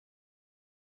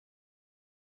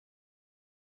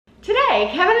Today,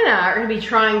 Kevin and I are going to be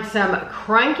trying some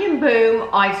Crank and Boom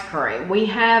ice cream. We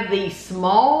have the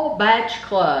Small Batch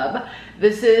Club.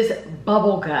 This is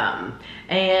bubble gum,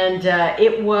 and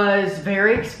it was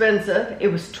very expensive. It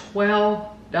was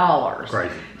 $12.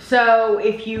 Crazy. So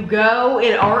if you go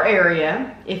in our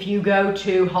area, if you go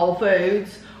to Whole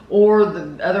Foods or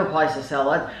the other places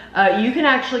sell it, you can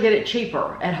actually get it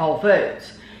cheaper at Whole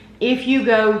Foods. If you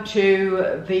go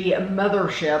to the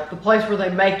mothership, the place where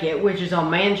they make it, which is on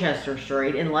Manchester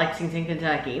Street in Lexington,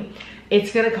 Kentucky,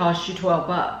 it's going to cost you 12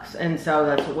 bucks. And so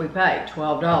that's what we paid,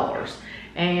 $12.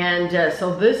 And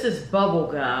so this is bubble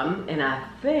gum, and I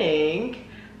think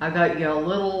I got you a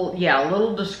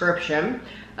little description.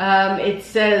 It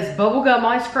says bubblegum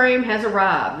ice cream has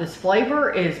arrived. This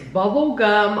flavor is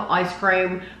bubblegum ice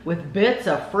cream with bits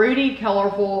of fruity,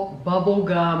 colorful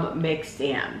bubblegum mixed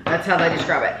in. That's how they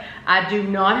describe it. I do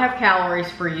not have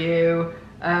calories for you.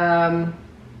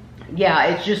 Yeah,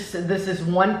 it's just, this is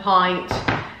 1 pint.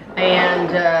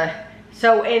 And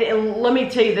let me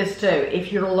tell you this too.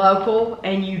 If you're local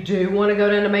and you do want to go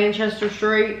down to Manchester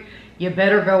Street, you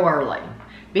better go early.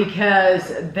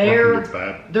 Because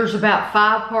there's about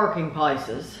 5 parking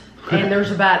places, and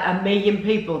there's about 1 million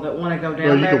people that want to go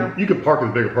down there. You could park in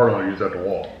the bigger parking lot, you just have to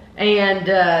walk.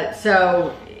 And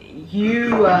so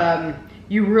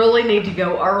you really need to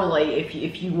go early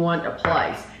if you want a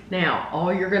place. Now,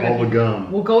 the gum.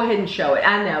 We'll go ahead and show it.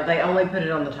 I know they only put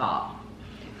it on the top.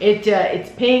 It's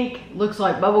pink, looks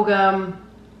like bubble gum.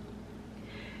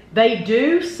 They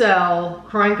do sell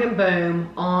Crank and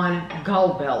Boom on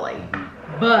Goldbelly.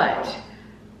 But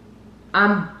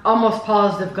I'm almost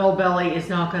positive Goldbelly is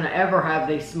not going to ever have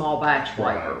these small batch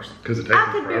flavors. Because it takes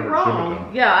I could be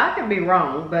wrong. Yeah, I could be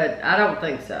wrong, but I don't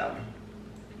think so.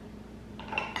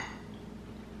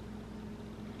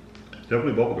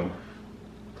 Definitely bubblegum.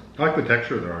 I like the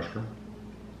texture of their ice cream.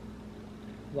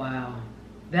 Wow.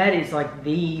 That is like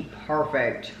the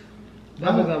perfect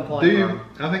bubblegum flavor.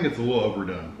 I think it's a little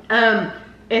overdone.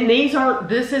 And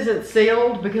this isn't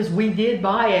sealed because we did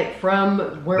buy it from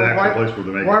right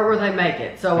where they make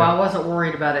it. So yeah. I wasn't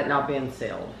worried about it not being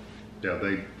sealed. Yeah,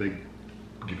 they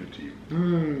give it to you.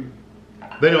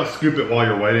 They don't scoop it while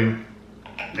you're waiting.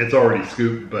 It's already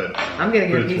scooped, but I'm gonna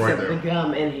get a piece of the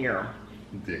gum in here.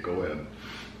 Yeah, go ahead.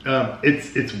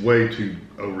 It's way too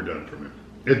overdone for me.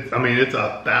 It's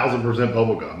 1,000%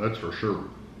 bubble gum, that's for sure.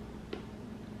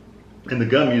 And the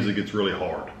gum usually gets really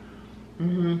hard.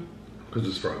 Because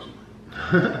it's frozen.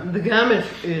 The gum is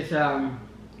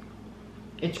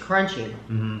it's crunchy.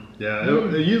 Yeah,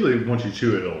 it usually once you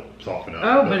chew it, it'll soften up.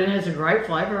 Oh, but it has a great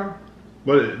flavor.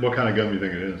 What kind of gum do you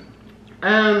think it is?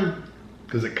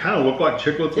 Because it kind of looked like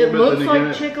chiclets. It looks like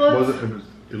chiclets.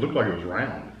 It looked like it was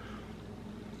round.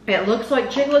 It looks like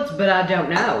chiclets, but I don't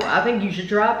know. I think you should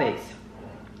try a piece.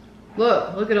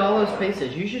 Look at all those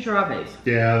pieces. You should try a piece.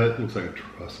 Yeah, that looks like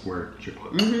a square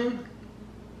chiclet.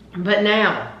 But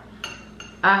now,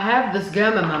 I have this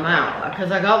gum in my mouth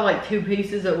because I got like 2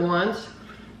 pieces at once,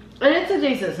 and it's a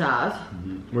decent size.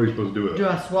 What are you supposed to do with it? Do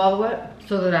I swallow it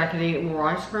so that I can eat more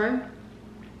ice cream?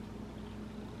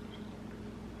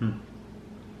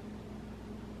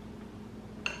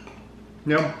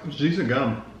 Yeah, it's decent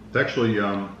gum. It's actually,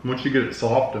 once you get it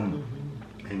soft and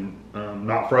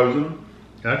not frozen,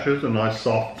 actually it's a nice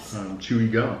soft,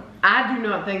 chewy gum. I do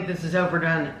not think this is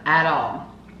overdone at all.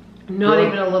 Not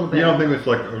even a little bit. You don't think it's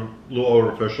like a little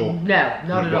artificial? No,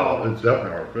 not at all. It's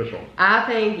definitely artificial. I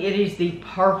think it is the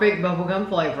perfect bubblegum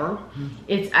flavor.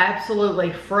 It's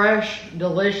absolutely fresh,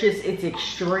 delicious. It's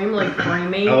extremely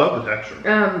creamy. I love the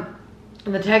texture.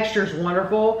 The texture is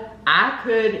wonderful. I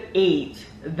could eat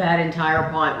that entire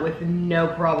pint with no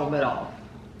problem at all.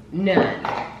 None.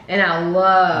 And I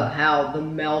love how the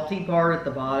melty part at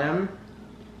the bottom.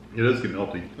 It does get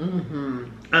melty.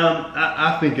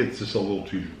 I think it's just a little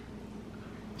too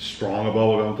strong a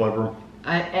bubblegum flavor.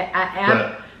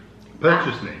 But that's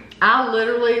just me. I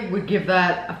literally would give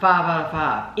that a 5 out of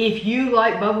 5. If you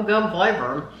like bubblegum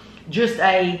flavor, just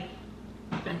a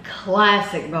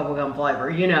classic bubblegum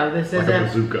flavor. You know, this isn't like a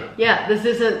bazooka. Yeah, this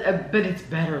isn't, but it's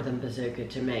better than bazooka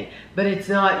to me. But it's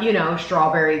not, you know,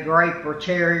 strawberry, grape, or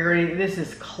cherry or anything. This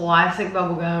is classic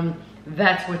bubblegum.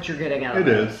 That's what you're getting out of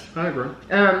it. It is. I agree.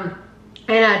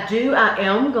 And I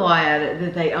am glad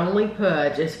that they only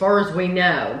put, as far as we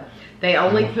know, they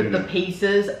only put the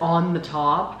pieces on the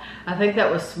top. I think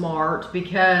that was smart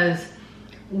because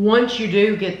once you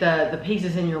do get the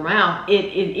pieces in your mouth,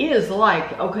 it is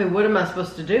like, okay, what am I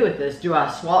supposed to do with this? Do I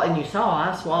swallow? And you saw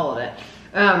I swallowed it.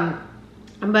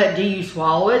 But do you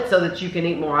swallow it so that you can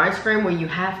eat more ice cream? Well, you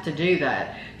have to do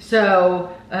that.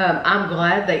 So I'm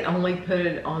glad they only put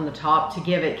it on the top to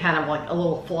give it kind of like a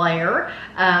little flair.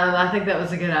 I think that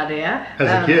was a good idea.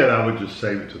 As a kid, I would just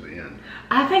save it to the end.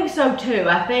 I think so too.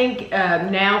 I think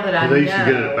now that I know. They used to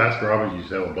get it at Baskin Robbins, you used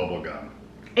to have a bubble gum.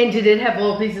 And did it have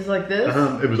little pieces like this?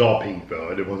 It was all pink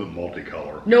though. It wasn't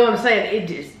multicolor. No, I'm saying it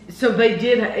just, so they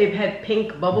did, it had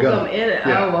pink bubble gum in it?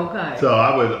 Yeah. Oh, okay. So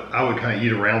I would kind of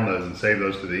eat around those and save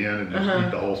those to the end and just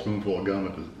eat the whole spoonful of gum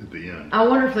at the end. I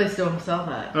wonder if they still sell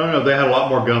that. I don't know. They had a lot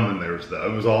more gum in theirs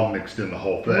though. It was all mixed in the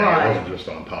whole thing. Right. It wasn't just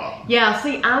on top. Yeah,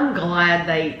 see, I'm glad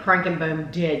they, Crank and Boom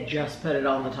did just put it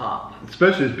on the top.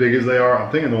 Especially as big as they are.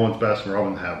 I'm thinking the ones Baskin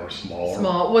Robbins have are smaller.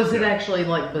 Small. Was it actually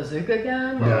like bazooka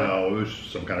gum? Or? No, it was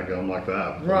some kind of gum like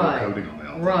that. Right. Coating on the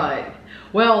outside. Right.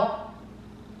 Well,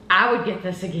 I would get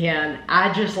this again.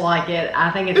 I just like it. I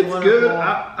think it's wonderful. Good.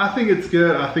 I think it's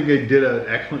good. I think they did an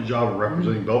excellent job of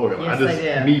representing bubblegum. Yes, they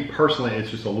did. Me personally, it's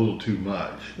just a little too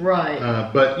much. Right.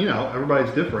 But you know,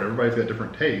 everybody's different. Everybody's got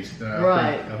different tastes.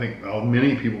 Right. I think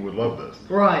many people would love this.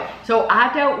 Right. So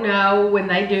I don't know when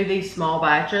they do these small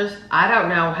batches. I don't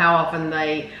know how often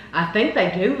I think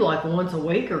they do like once a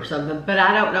week or something, but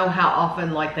I don't know how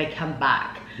often like they come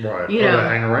back. Right. You or know, they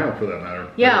hang around for that matter.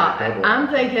 Yeah, I'm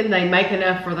thinking they make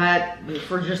enough for that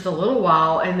for just a little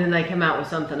while and then they come out with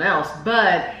something else.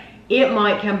 But it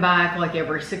might come back like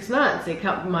every 6 months. It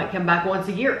might come back once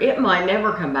a year. It might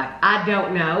never come back. I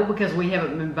don't know because we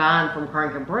haven't been buying from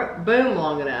Crank and Boom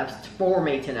long enough for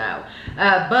me to know.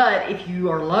 But if you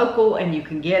are local and you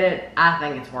can get it, I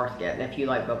think it's worth getting if you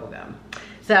like bubblegum.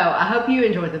 So I hope you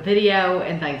enjoyed the video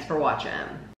and thanks for watching.